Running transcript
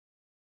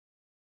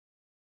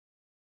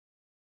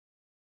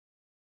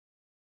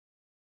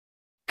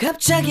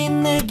갑자기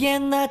내게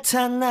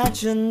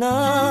나타나준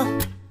너,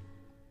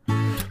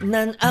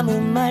 난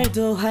아무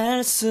말도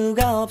할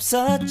수가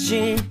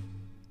없었지.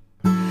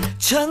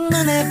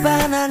 첫눈에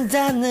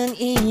반한다는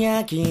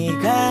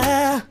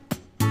이야기가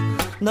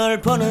널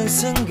보는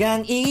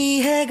순간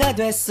이해가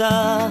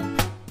됐어.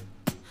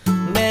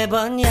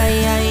 매번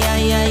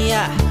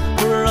야야야야야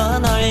불러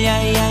널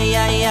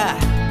야야야야,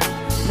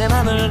 내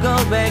맘을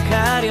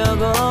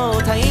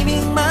고백하려고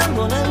타이밍만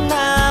보는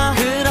나.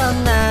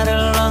 그런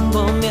나를 넌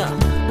보며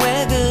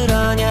왜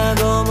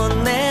그러냐고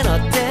묻네. 너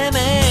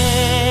때문에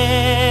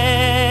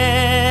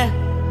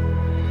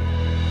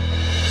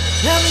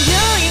I'm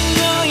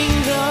going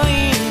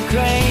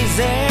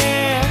crazy.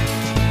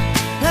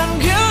 I'm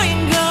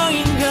going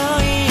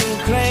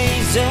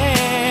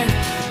crazy.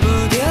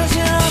 무뎌져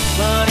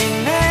버린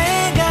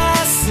내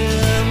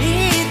가슴이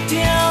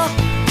뛰어.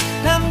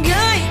 I'm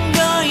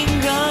going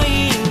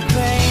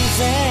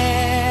crazy,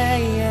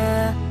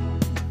 yeah.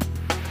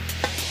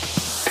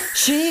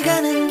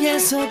 시간은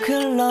계속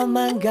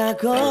흘러만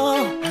가고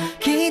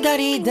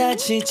기다리다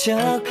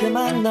지쳐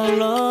그만 널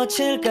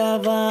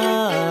놓칠까봐.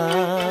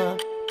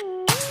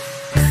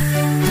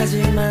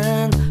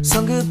 하지만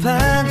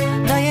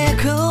성급한 나의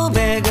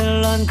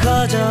고백을 넌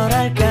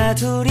거절할까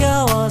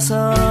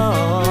두려워서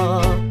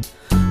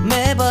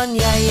매번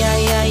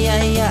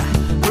야야야야야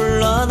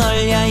불러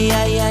널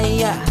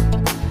야야야야.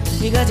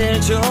 네가 제일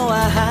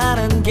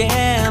좋아하는 게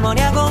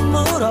뭐냐고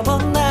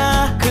물어본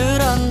나.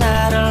 그런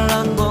나를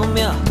넌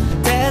보며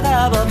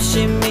대답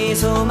없이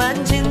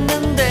미소만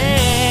짓는데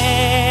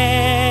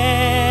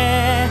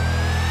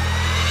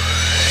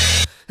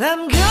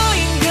I'm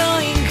going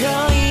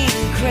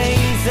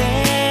crazy.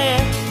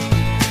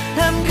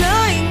 I'm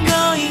going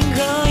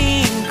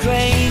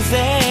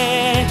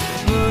crazy.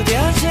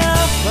 무뎌져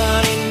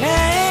버린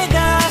내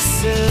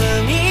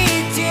가슴이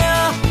뛰어.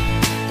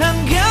 I'm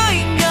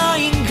going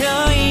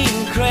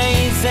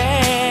crazy,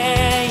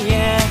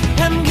 yeah.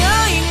 I'm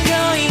going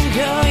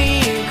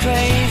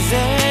crazy.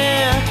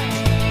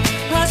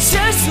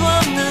 어쩔 수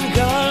없는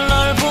걸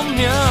널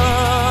보면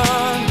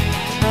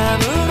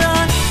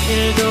아무런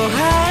일도 할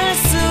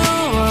수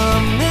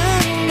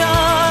없는 걸.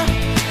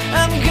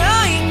 I'm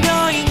going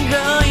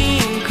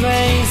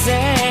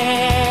crazy.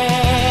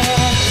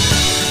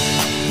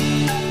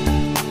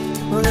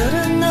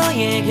 오늘은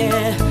너에게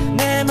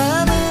내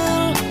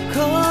맘을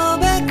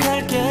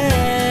고백할게.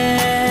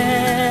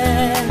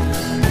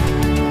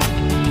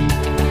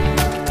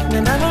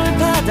 내 맘을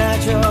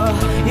받아줘.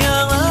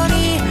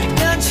 영원히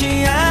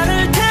변치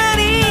않을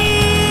테니.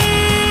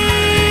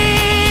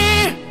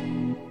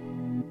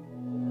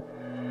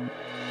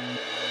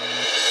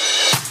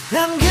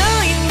 I'm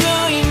going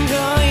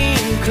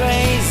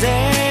crazy.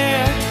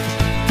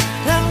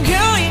 I'm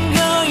going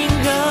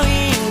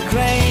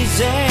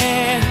crazy.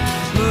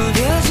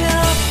 무뎌져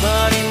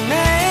버린 내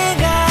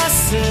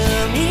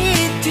가슴이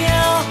뛰어.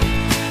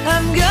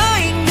 I'm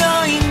going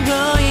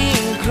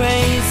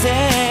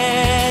crazy,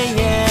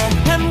 yeah.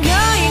 I'm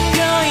going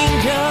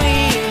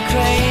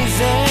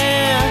crazy.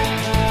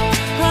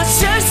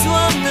 어쩔 수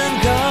없는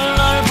걸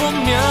널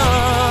보면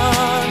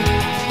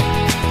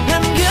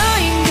I'm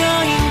going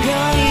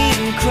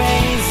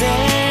crazy.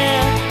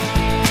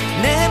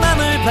 내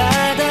맘을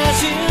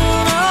받아준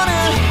오늘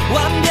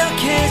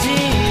완벽해진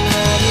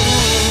하루.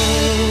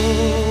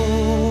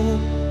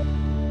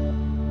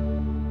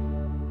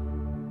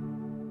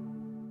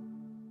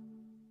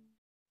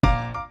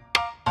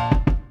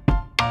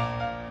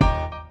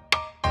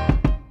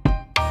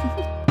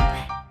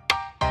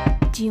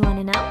 Do you want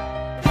to know?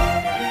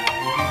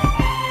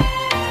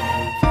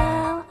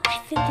 Well,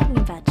 I've been thinking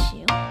about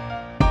you,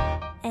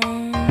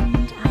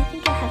 and I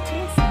think you'll have to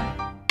listen,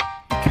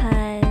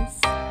 because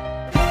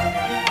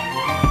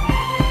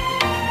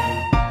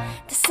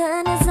the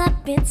sun is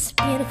up, it's a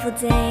beautiful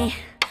day.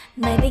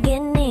 My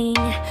beginning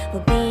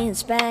will be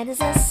as bright as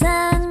the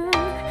sun.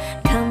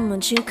 Come,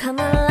 won't you come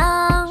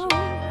along?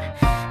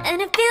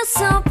 And it feels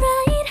so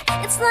bright,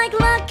 it's like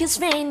luck is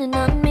raining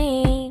on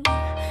me.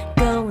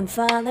 Go and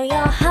follow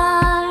your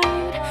heart,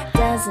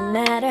 doesn't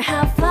matter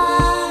how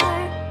far.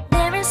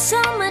 There is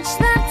so much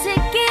love to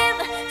give,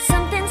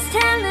 something's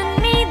telling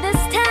me this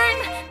time.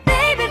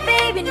 Baby,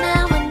 baby,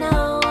 now I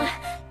know.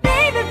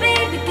 Baby,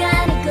 baby,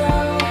 gotta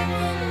go.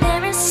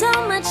 There is so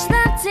much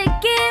love to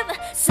give,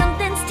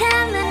 something's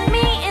telling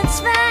me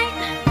it's right.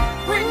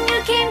 When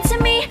you came to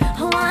me,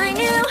 oh I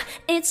knew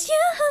it's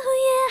you,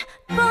 yeah,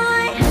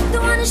 boy. The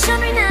one who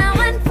showed me now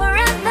and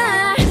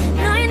forever.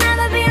 No, you'll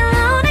never be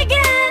alone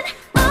again.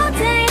 All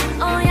day,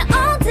 oh yeah,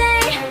 all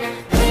day.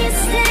 Please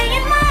stay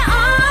in my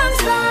arms,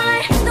 boy.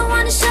 The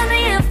one who showed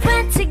me if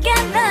we're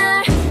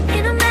together.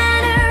 It don't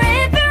matter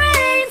if it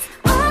rains.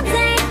 All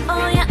day,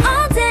 oh yeah,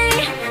 all day.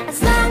 As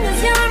long as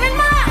you're in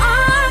my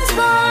arms,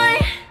 boy.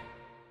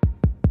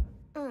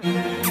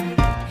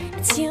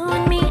 It's you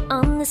and me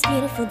on this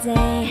beautiful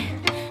day,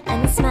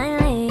 and it's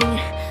smiling,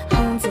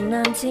 holding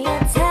on to you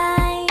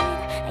tight.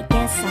 I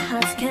guess our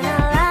hearts can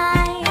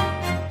align,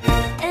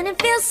 and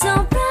it feels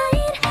so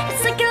bright.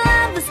 It's like your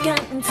love has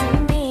gotten to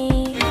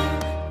me.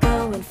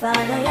 Go and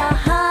follow your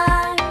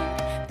heart,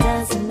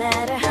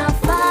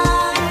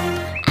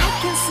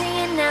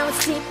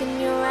 deep in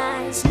your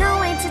eyes.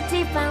 No way to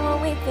define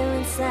what we feel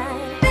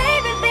inside.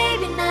 Baby,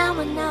 baby, now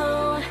I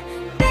know.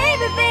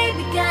 Baby,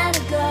 baby,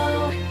 gotta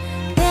go.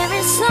 There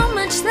is so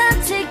much that